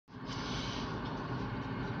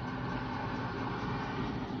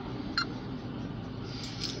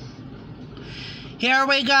Here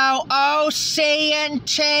we go.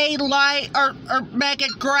 OC&T light or make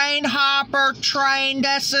it grain hopper train.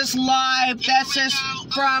 This is live. This is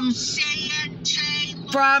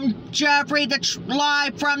from Jeffrey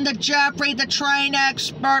live from the Jeffrey the Train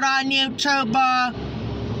Expert on YouTube.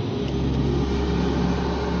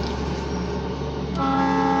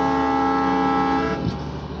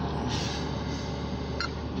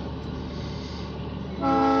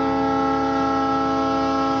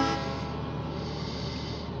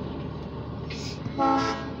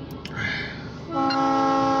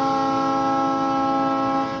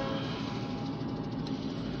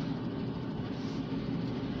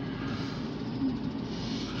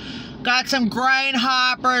 Got some grain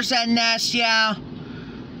hoppers in this, yeah.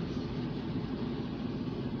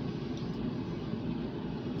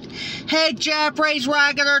 Hey, Jeffrey's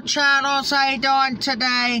regular channels, how you doing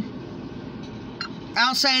today? I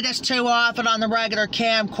don't say this too often on the regular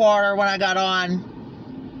camcorder when I got on.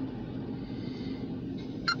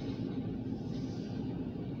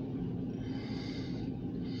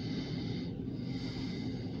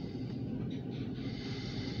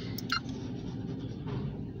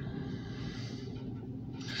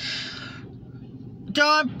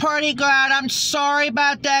 Doing pretty good. I'm sorry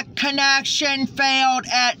about that connection failed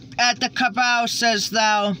at the Cabosas,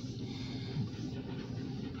 though.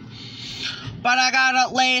 But I got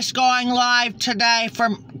at least going live today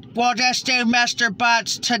from... We'll just do Mr.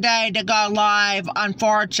 Butts today to go live,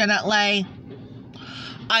 unfortunately.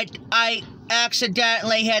 I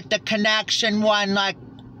accidentally hit the connection one, like,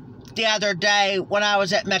 the other day when I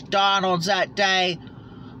was at McDonald's that day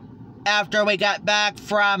after we got back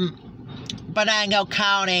from Venango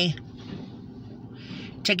County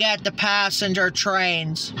to get the passenger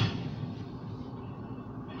trains.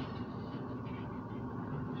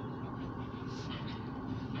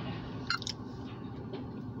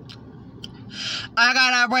 I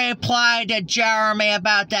got a reply to Jeremy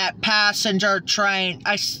about that passenger train,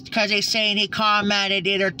 because he commented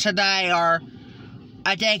either today or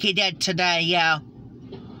I think he did today, yeah.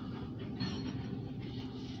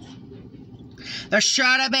 There should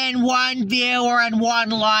have been one viewer and one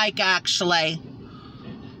like, actually.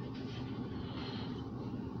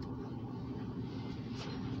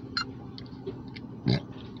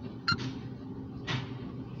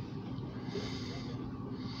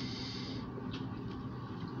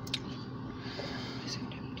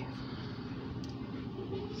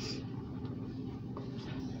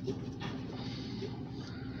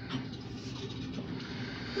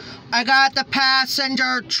 I got the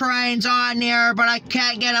passenger trains on there, but I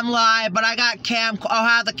can't get them live. But I got I'll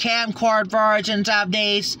have the camcorder versions of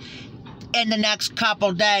these in the next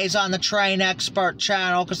couple days on the Train Expert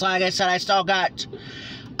channel. Because, like I said, I still got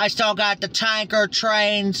the tanker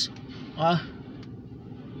trains, and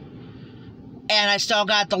I still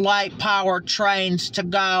got the light power trains to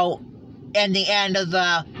go in the end of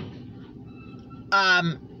the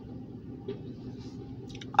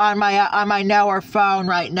on my newer phone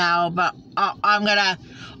right now, but I'm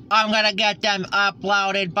gonna get them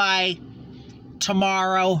uploaded by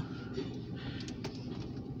tomorrow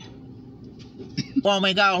when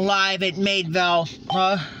we go live at Meadville.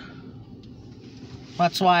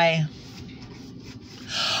 That's why.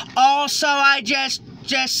 Also, I just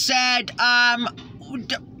said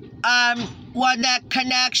when that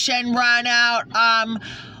connection ran out,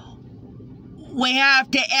 we have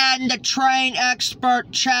to end the Train Expert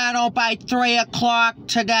channel by 3 o'clock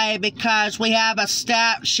today because we have a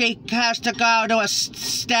staff... She has to go to a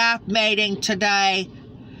staff meeting today.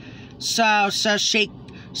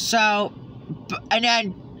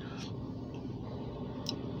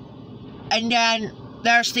 And then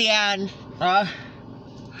there's the end.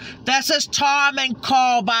 This is Tom and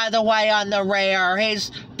Cole, by the way, on the rear.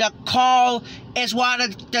 Cole is one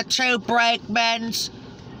of the two brakemen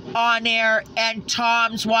on there, and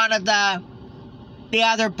Tom's one of the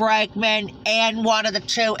other brakemen and one of the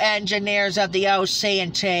two engineers of the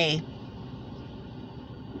OC&T.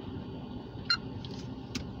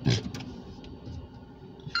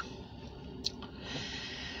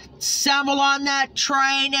 Assembled on that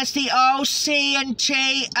train is the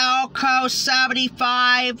OC&T Elko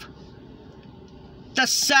 75. The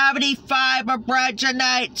 75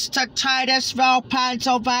 originates to Titusville,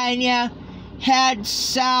 Pennsylvania. Head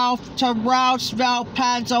south to Roseville,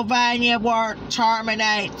 Pennsylvania, where it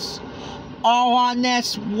terminates. All on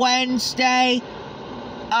this Wednesday,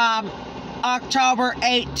 October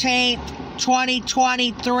 18th,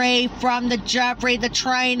 2023, from the Jeffrey the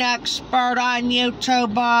Train Expert on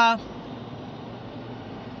YouTube.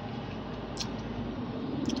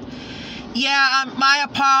 Yeah, I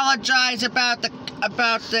apologize about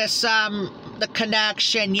this the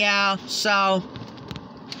connection, yeah, so